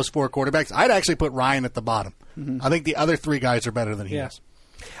rank those 4 quarterbacks, I'd actually put Ryan at the bottom. I think the other 3 guys are better than he is.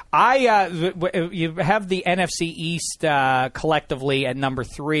 You have the NFC East collectively at number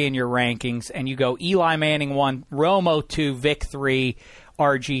 3 in your rankings, and you go Eli Manning 1, Romo 2, Vic 3,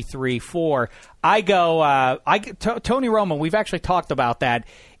 RG 3, 4. I go Tony Romo. We've actually talked about that.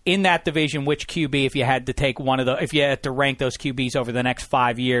 In that division, which QB, if you had to take one of if you had to rank those QBs over the next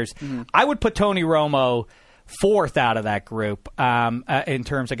 5 years, I would put Tony Romo 4th out of that group in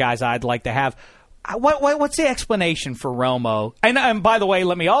terms of guys I'd like to have. What's the explanation for Romo? And by the way,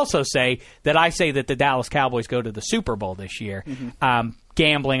 let me also say that I say that the Dallas Cowboys go to the Super Bowl this year,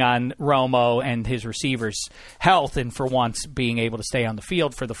 gambling on Romo and his receivers' health and for once being able to stay on the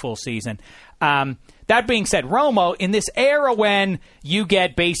field for the full season. That being said, Romo, in this era when you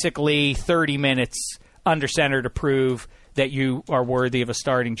get basically 30 minutes under center to prove that you are worthy of a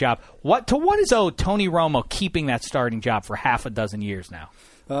starting job, what is owed Tony Romo keeping that starting job for half a dozen years now?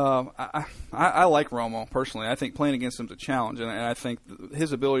 I like Romo personally. I think playing against him is a challenge, and I think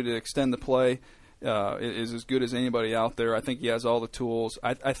his ability to extend the play is as good as anybody out there. I think he has all the tools.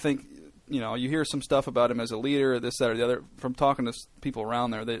 I think, you hear some stuff about him as a leader, this, that, or the other. From talking to people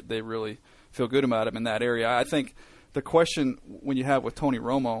around there, they really feel good about him in that area. I think the question when you have with Tony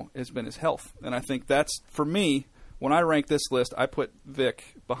Romo has been his health, and I think that's, for me, when I rank this list, I put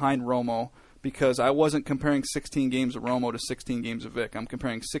Vic behind Romo, because I wasn't comparing 16 games of Romo to 16 games of Vic. I'm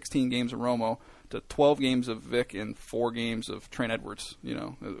comparing 16 games of Romo to 12 games of Vic and 4 games of Trent Edwards,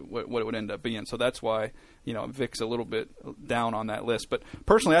 what it would end up being. So that's why, Vic's a little bit down on that list. But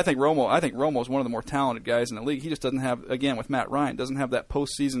personally, I think Romo is one of the more talented guys in the league. He just doesn't have, again, with Matt Ryan, doesn't have that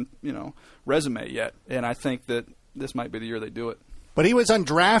postseason, resume yet. And I think that this might be the year they do it. But he was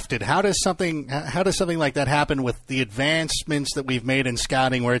undrafted. How does something like that happen with the advancements that we've made in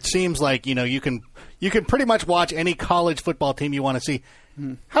scouting, where it seems like you can pretty much watch any college football team you want to see?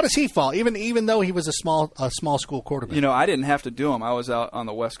 How does he fall? Even though he was a small school quarterback. I didn't have to do him. I was out on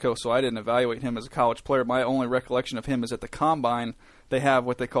the West Coast, so I didn't evaluate him as a college player. My only recollection of him is at the combine. They have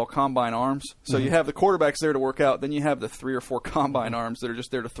what they call combine arms. So you have the quarterbacks there to work out. Then you have the 3 or 4 combine arms that are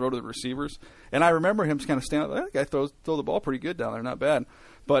just there to throw to the receivers. And I remember him just kind of standing there. That guy throw the ball pretty good down there, not bad.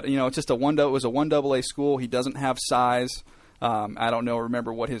 But it's just it was a 1AA school. He doesn't have size. I don't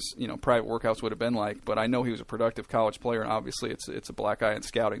remember what his private workouts would have been like, but I know he was a productive college player, and obviously it's a black eye in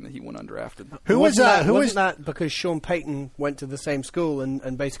scouting that he went undrafted. Wasn't that because Sean Payton went to the same school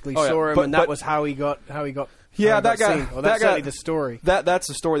and basically saw him, and that was how he got. Yeah, that guy. That's certainly the story. That's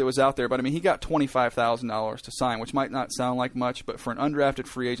the story that was out there. But I mean, he got $25,000 to sign, which might not sound like much, but for an undrafted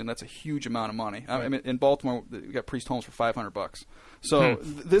free agent, that's a huge amount of money. Right. I mean, in Baltimore, we got Priest Holmes for $500. So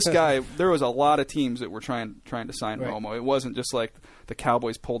this guy, there was a lot of teams that were trying to sign Romo. It wasn't just like the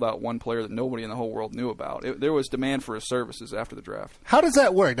Cowboys pulled out one player that nobody in the whole world knew about. There was demand for his services after the draft. How does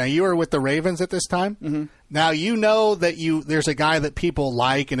that work? Now, you were with the Ravens at this time. Mm-hmm. Now, that there's a guy that people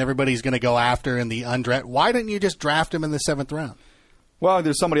like and everybody's going to go after in the undraft. Why didn't you just draft him in the 7th round? Well,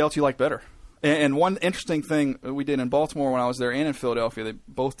 there's somebody else you like better. And one interesting thing we did in Baltimore when I was there and in Philadelphia, they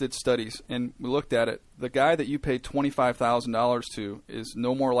both did studies, and we looked at it. The guy that you pay $25,000 to is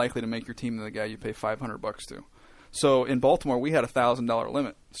no more likely to make your team than the guy you pay $500 to. So in Baltimore, we had a $1,000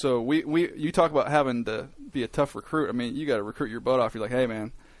 limit. So you talk about having to be a tough recruit. I mean, you got to recruit your butt off. You're like, hey,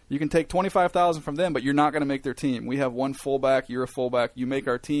 man, you can take $25,000 from them, but you're not going to make their team. We have one fullback. You're a fullback. You make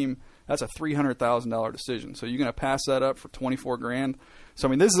our team. That's a $300,000 decision. So you're going to pass that up for $24,000. So I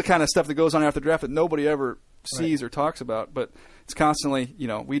mean, this is the kind of stuff that goes on after the draft that nobody ever sees or talks about. But it's constantly,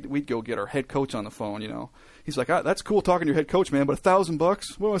 we'd go get our head coach on the phone. He's like, that's cool talking to your head coach, man, but $1,000?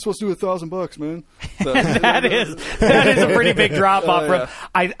 What am I supposed to do with $1,000, man? So, that is a pretty big drop off. From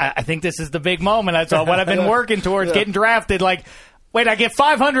I think this is the big moment. That's all what I've been working towards, getting drafted. Like, wait, I get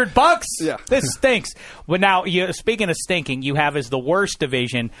 $500? Yeah. This stinks. Well, now, speaking of stinking, you have as the worst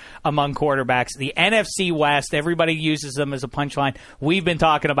division among quarterbacks, the NFC West. Everybody uses them as a punchline. We've been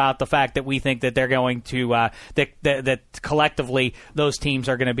talking about the fact that we think that they're going to, that collectively those teams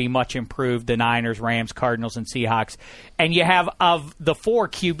are going to be much improved, the Niners, Rams, Cardinals, and Seahawks. And you have, of the 4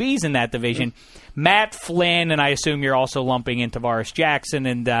 QBs in that division, Matt Flynn, and I assume you're also lumping in Tavares Jackson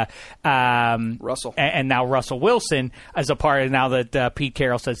and Russell, and now Russell Wilson as a part of now that Pete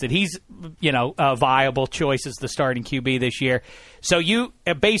Carroll says that he's a viable choice as the starting QB this year. So you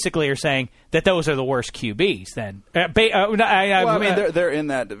basically are saying that those are the worst QBs then. They're in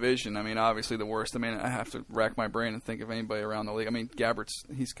that division. I mean, obviously the worst. I mean, I have to rack my brain and think of anybody around the league. I mean,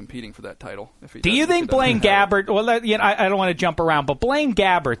 he's competing for that title. Do you think Blaine Gabbert? Well, I don't want to jump around, but Blaine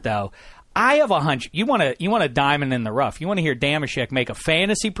Gabbert though. I have a hunch. You want a diamond in the rough. You want to hear Damashek make a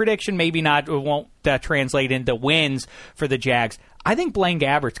fantasy prediction. Maybe not. It won't translate into wins for the Jags. I think Blaine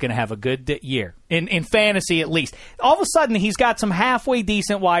Gabbert's going to have a good year, in fantasy at least. All of a sudden, he's got some halfway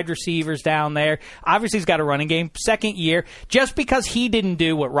decent wide receivers down there. Obviously, he's got a running game. Second year, just because he didn't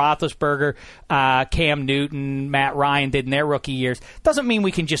do what Roethlisberger, Cam Newton, Matt Ryan did in their rookie years, doesn't mean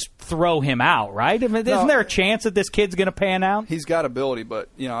we can just throw him out, right? I mean, isn't there a chance that this kid's going to pan out? He's got ability, but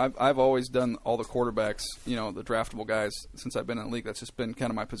I've always done all the quarterbacks, the draftable guys since I've been in the league. That's just been kind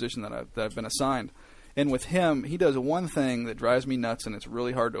of my position that I've been assigned. And with him, he does one thing that drives me nuts, and it's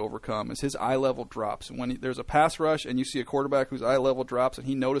really hard to overcome, is his eye level drops. And when there's a pass rush and you see a quarterback whose eye level drops and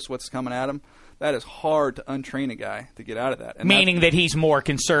he notices what's coming at him, that is hard to untrain a guy to get out of that. And meaning that he's more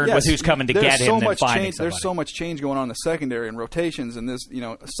concerned with who's coming to get him than finding somebody. There's so much change going on in the secondary and rotations and this,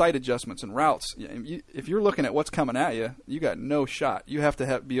 sight adjustments and routes. If you're looking at what's coming at you, you got no shot. You have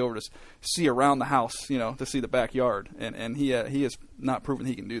to be able to see around the house, to see the backyard. And he is not proven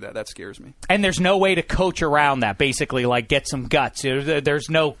he can do that. That scares me. And there's no way to coach around that. Basically, like get some guts. There's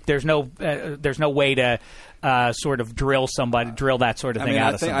no way to sort of drill that sort of thing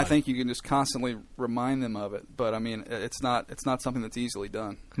out of somebody. I think you can just constantly remind them of it. But I mean, it's not something that's easily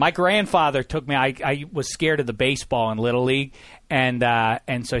done. My grandfather took me. I was scared of the baseball in Little League,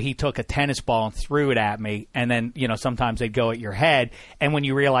 and so he took a tennis ball and threw it at me. And then sometimes they'd go at your head. And when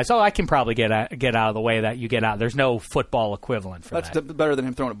you realize, I can probably get out of the way that you get out. There's no football equivalent for that. That's better than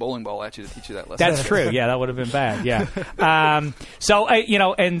him throwing a bowling ball at you to teach you that lesson. That's true. Yeah, that would have been bad. Yeah. But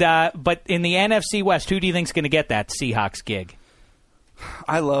in the NFC West, who do you think's going to get that Seahawks gig?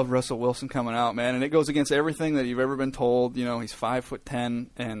 I love Russell Wilson coming out, man, and it goes against everything that you've ever been told. He's 5'10",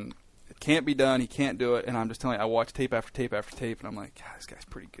 and it can't be done. He can't do it. And I'm just telling you, I watch tape after tape after tape, and I'm like, God, this guy's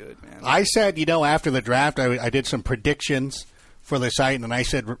pretty good, man. I said, after the draft, I did some predictions for the site, and I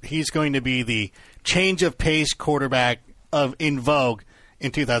said he's going to be the change of pace quarterback in vogue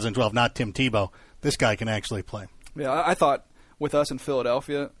in 2012, not Tim Tebow. This guy can actually play. Yeah, I thought with us in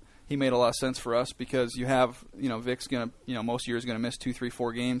Philadelphia, he made a lot of sense for us because you have, Vic's going to, most years going to miss 2, 3,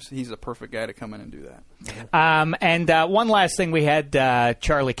 4 games. He's a perfect guy to come in and do that. One last thing, we had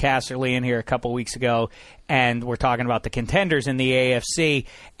Charlie Casserly in here a couple weeks ago, and we're talking about the contenders in the AFC.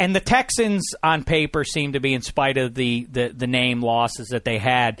 And the Texans, on paper, seem to be, in spite of the name losses that they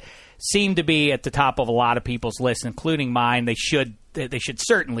had, seem to be at the top of a lot of people's lists, including mine. They should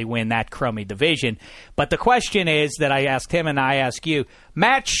certainly win that crummy division. But the question is that I asked him and I ask you,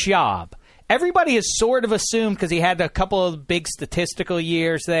 Matt Schaub. Everybody has sort of assumed, because he had a couple of big statistical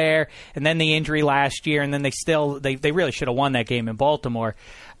years there, and then the injury last year, and then they really should have won that game in Baltimore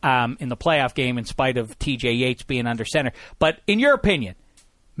in the playoff game in spite of T.J. Yates being under center. But in your opinion,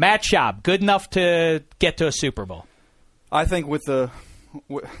 Matt Schaub, good enough to get to a Super Bowl? I think with a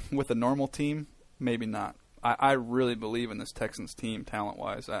normal team, maybe not. I really believe in this Texans team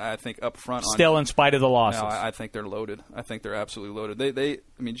talent-wise. I think up front, still in spite of the losses, I think they're loaded. I think they're absolutely loaded.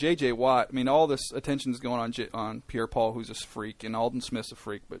 J.J. Watt. All this attention is going on Pierre-Paul, who's a freak, and Aldon Smith's a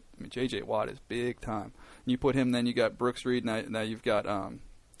freak. But J.J. Watt is big time. And you put him, then you got Brooks Reed. Now you've got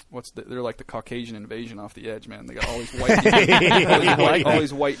they're like the Caucasian invasion off the edge, man. They got all these white, all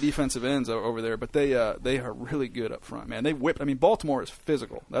these white defensive ends over there, but they are really good up front, man. They whipped. Baltimore is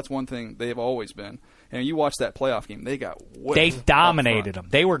physical. That's one thing they've always been. And you watch that playoff game, they got whipped. They dominated them.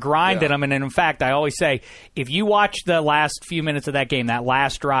 They were grinding them. And in fact, I always say, if you watch the last few minutes of that game, that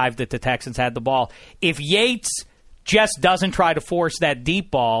last drive that the Texans had the ball, if Yates just doesn't try to force that deep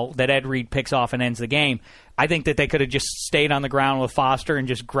ball that Ed Reed picks off and ends the game, I think that they could have just stayed on the ground with Foster and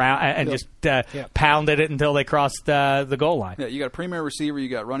just pounded it until they crossed the goal line. Yeah, you got a premier receiver, you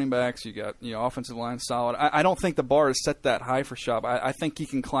got running backs, you got offensive line solid. I don't think the bar is set that high for Schaub. I think he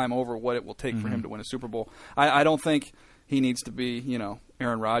can climb over what it will take for him to win a Super Bowl. I don't think he needs to be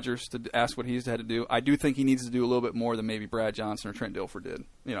Aaron Rodgers to ask what he's had to do. I do think he needs to do a little bit more than maybe Brad Johnson or Trent Dilfer did.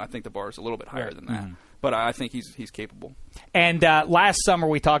 I think the bar is a little bit higher than that. But I think he's capable. And last summer,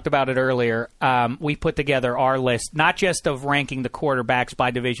 we talked about it earlier, we put together our list, not just of ranking the quarterbacks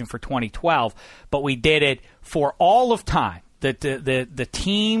by division for 2012, but we did it for all of time, the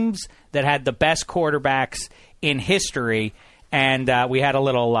teams that had the best quarterbacks in history. And we had a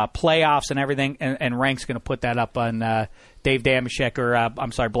little playoffs and everything, and Rank's going to put that up on Dave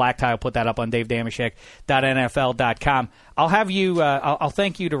Dameshek, Black Tie will put that up on davedameshek.nfl.com. I'll have you. I'll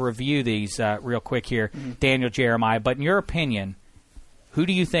thank you to review these real quick here, Daniel Jeremiah. But in your opinion, who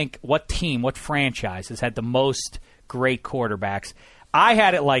do you think? What team? What franchise has had the most great quarterbacks? I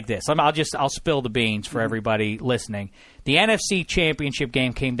had it like this. I'll spill the beans for everybody listening. The NFC Championship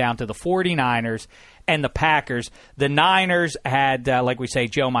game came down to the 49ers and the Packers. The Niners had, like we say,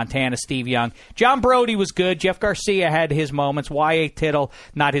 Joe Montana, Steve Young. John Brody was good. Jeff Garcia had his moments. Y.A. Tittle,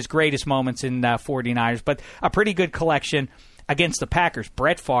 not his greatest moments in 49ers, but a pretty good collection. Against the Packers,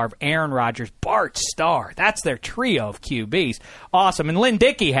 Brett Favre, Aaron Rodgers, Bart Starr. That's their trio of QBs. Awesome. And Lynn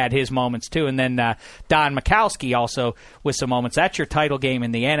Dickey had his moments, too. And then Don Mikowski also with some moments. That's your title game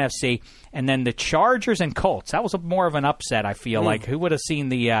in the NFC. And then the Chargers and Colts. That was more of an upset, I feel like. Who would have seen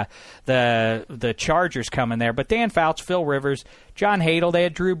the Chargers coming there? But Dan Fouts, Phil Rivers, John Hadle. They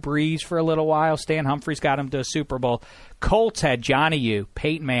had Drew Brees for a little while. Stan Humphries got him to a Super Bowl. Colts had Johnny U,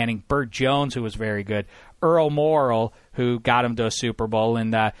 Peyton Manning, Burt Jones, who was very good, Earl Morrall, who got him to a Super Bowl,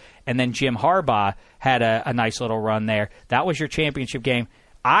 and then Jim Harbaugh had a nice little run there. That was your championship game.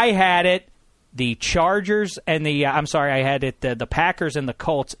 I had it the Chargers and the I had it the Packers and the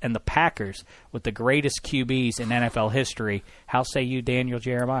Colts, and the Packers with the greatest QBs in NFL history. How say you, Daniel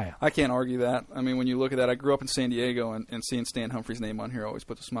Jeremiah? I can't argue that. I mean, when you look at that, I grew up in San Diego, and seeing Stan Humphrey's name on here always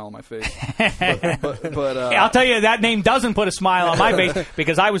puts a smile on my face. but I'll tell you, that name doesn't put a smile on my face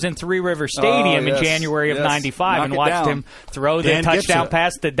because I was in Three Rivers Stadium in January of '95 and watched him throw the touchdown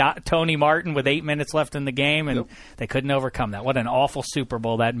pass to Tony Martin with 8 minutes left in the game, and they couldn't overcome that. What an awful Super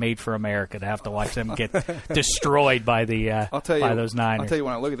Bowl that made for America to have to watch them get destroyed by the by those Niners. I'll tell you,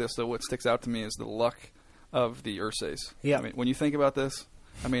 when I look at this, though, what sticks out to me is the luck of the Irsays. Yeah. I mean, when you think about this,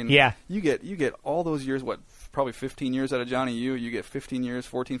 I mean, you get all those years, probably 15 years out of Johnny U. You get 15 years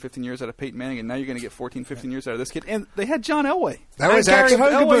out of Peyton Manning, and now you're going to get 14, 15 years out of this kid. And they had John Elway. That was actually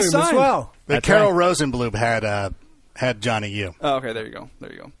Elway as well. But Carol Rosenblum had Johnny U. Oh, okay, there you go.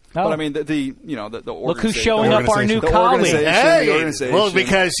 Oh. But I mean, the look who's showing up, our new colleague. Hey, well,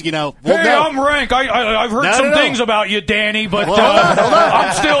 because I'm Rank. I've heard some things about you, Danny, but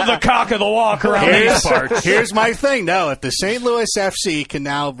I'm still the cock of the walk around these parts. Here's my thing. No, if the St. Louis FC can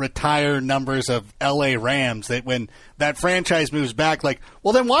now retire numbers of L.A. Rams, that when that franchise moves back,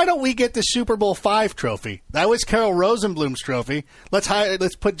 well, then why don't we get the Super Bowl V trophy? That was Carol Rosenblum's trophy. Let's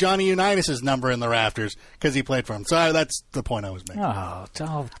put Johnny Unitas's number in the rafters because he played for him. So that's the point I was making.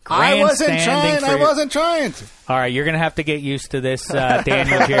 I wasn't trying to. All right, you're going to have to get used to this,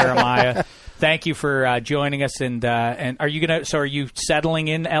 Daniel Jeremiah. Thank you for joining us. And are you going to? So are you settling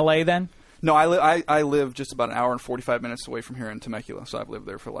in L.A. then? No, I live just about an hour and 45 minutes away from here in Temecula, so I've lived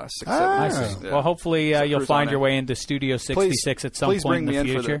there for the last 6-7 years. Yeah. Well, hopefully you'll find your way into Studio 66 at some point in the future.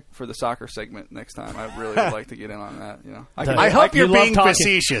 Please bring me in for the soccer segment next time. I really would like to get in on that. I hope you're being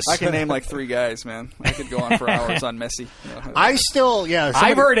facetious. I can name like 3 guys, man. I could go on for hours on Messi.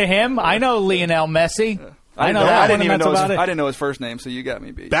 I've heard of him. I know Lionel Messi. Yeah. I didn't know his first name, so you got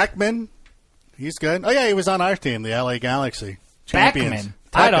me beat. Beckman, he's good. Oh yeah, he was on our team, the LA Galaxy champions. Beckman.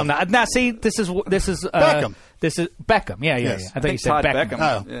 I don't know. Now, see, this is Beckham. This is Beckham. Yeah. Yes. I thought you said Beckham.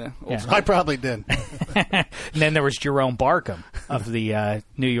 Oh, yeah. I probably did. And then there was Jerome Barkham of the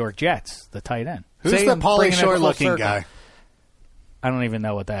New York Jets, the tight end. Who's the Pauly Shore-looking guy? I don't even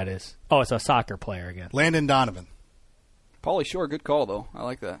know what that is. Oh, it's a soccer player again. Landon Donovan. Pauly Shore, good call, though. I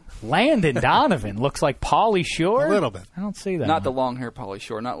like that. Landon Donovan looks like Pauly Shore? A little bit. I don't see that. Not the long hair Pauly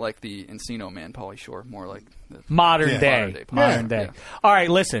Shore, not like the Encino Man Pauly Shore, more like the modern day. Yeah. All right,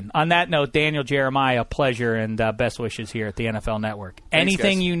 listen, on that note, Daniel Jeremiah, pleasure and best wishes here at the NFL Network. Thanks,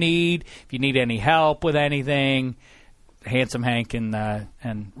 anything guys. you need, if you need any help with anything, Handsome Hank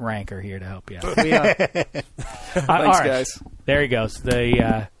and Rank are here to help you out. Thanks, guys. There he goes.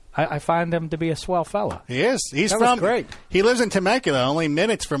 I find him to be a swell fella. He is. He's great. He lives in Temecula, only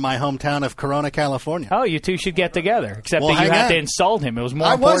minutes from my hometown of Corona, California. Oh, you two should get together. Except that you had to insult him. It was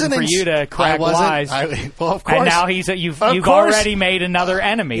more important for you to crack wise. Well, of course. And now you've already made another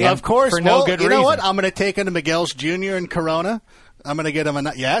enemy. Of course. For no good reason. You know what? I'm going to take him to Miguel's Jr. in Corona. I'm going to get him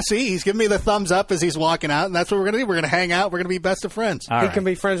see, he's giving me the thumbs up as he's walking out, and that's what we're going to do. We're going to hang out. We're going to be best of friends. He can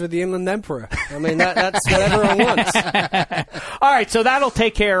be friends with the Inland Emperor. I mean, that's what everyone wants. All right, so that'll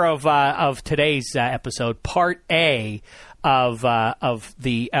take care of today's episode, Part A of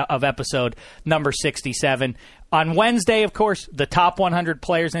episode number 67. On Wednesday, of course, the top 100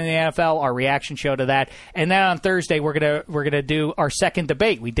 players in the NFL, our reaction show to that. And then on Thursday, we're gonna do our second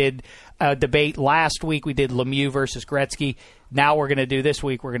debate. We did a debate last week. We did Lemieux versus Gretzky. Now we're going to do this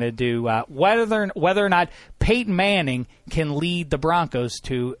week. We're going to do whether or not Peyton Manning can lead the Broncos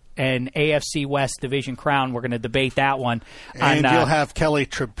to an AFC West division crown. We're going to debate that one. And you'll have Kelly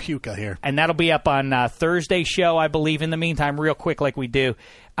Tripucka here. And that'll be up on Thursday's show, I believe. In the meantime, real quick, like we do,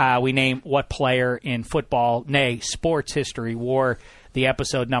 we name what player in football, nay, sports history, wore the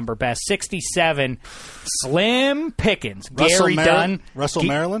episode number best. 67, Slim Pickens. Gary Dunn. Russell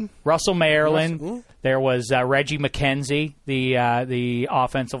Maryland? Russell Maryland. There was Reggie McKenzie, the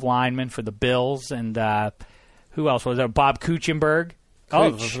offensive lineman for the Bills. And who else was there? Bob Kuechenberg.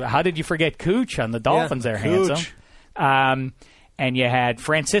 Cooch. Oh, how did you forget Cooch on the Dolphins there, Handsome? And you had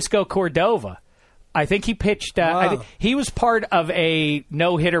Francisco Cordova. I think he pitched. He was part of a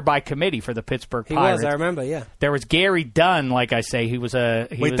no-hitter by committee for the Pittsburgh Pirates. He was, I remember, yeah. There was Gary Dunn, like I say. He was a...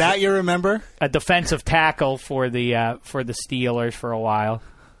 you remember? A defensive tackle for the Steelers for a while.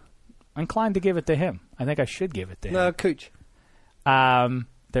 I'm inclined to give it to him. I think I should give it to him. No, Cooch.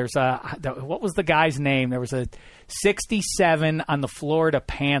 There's what was the guy's name? There was a 67 on the Florida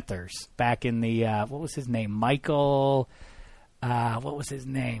Panthers back in the... what was his name? Michael... what was his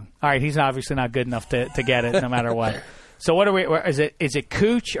name? All right, he's obviously not good enough to get it, no matter what. So what are we? Is it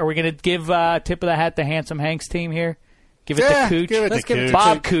Cooch? Are we going to give tip of the hat to Handsome Hank's team here? Give it to Cooch. Let's give it to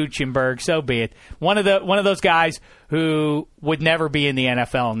Bob Kuechenberg. So be it. One of those guys who would never be in the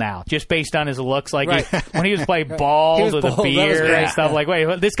NFL now, just based on his looks. Like when he was playing bald with a beard and stuff. Like,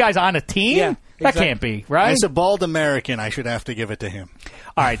 wait, this guy's on a team? Yeah, that can't be, right? As a bald American, I should have to give it to him.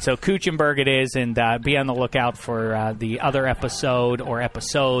 All right, so Kuechenberg it is, and be on the lookout for the other episode or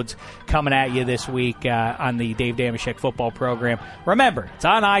episodes coming at you this week on the Dave Dameshek football program. Remember, it's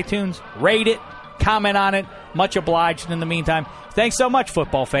on iTunes. Rate it. Comment on it. Much obliged in the meantime. Thanks so much,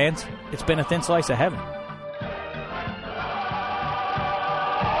 football fans. It's been a thin slice of heaven.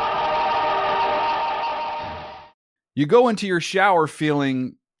 You go into your shower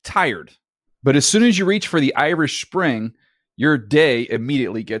feeling tired, but as soon as you reach for the Irish Spring, your day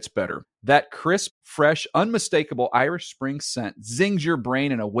immediately gets better. That crisp, fresh, unmistakable Irish Spring scent zings your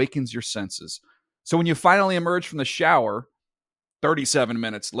brain and awakens your senses. So when you finally emerge from the shower 37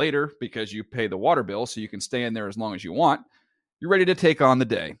 minutes later, because you pay the water bill so you can stay in there as long as you want, you're ready to take on the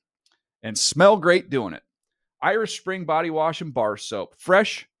day and smell great doing it. Irish Spring Body Wash and Bar Soap.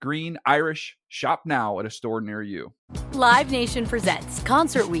 Fresh, green, Irish. Shop now at a store near you. Live Nation presents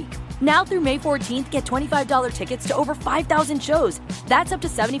Concert Week. Now through May 14th, get $25 tickets to over 5,000 shows. That's up to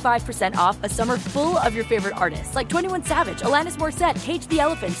 75% off a summer full of your favorite artists like 21 Savage, Alanis Morissette, Cage the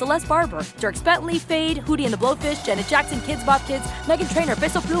Elephant, Celeste Barber, Dierks Bentley, Fade, Hootie and the Blowfish, Janet Jackson, Kids Bop Kids, Meghan Trainor,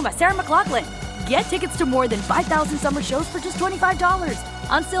 Bissell Pluma, Sarah McLachlan. Get tickets to more than 5,000 summer shows for just $25.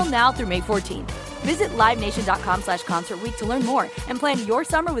 Until now through May 14th. Visit LiveNation.com/Concert Week to learn more and plan your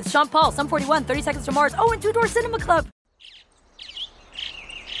summer with Sean Paul, Sum 41, 30 Seconds to Mars, and Two Door Cinema Club.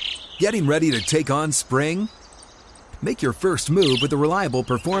 Getting ready to take on spring? Make your first move with the reliable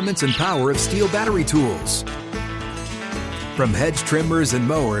performance and power of Steel battery tools. From hedge trimmers and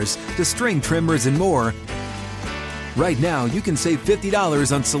mowers to string trimmers and more, right now you can save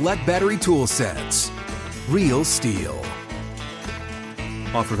 $50 on select battery tool sets. Real Steel.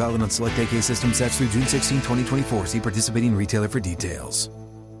 Offer valid on select AK system sets through June 16, 2024. See participating retailer for details.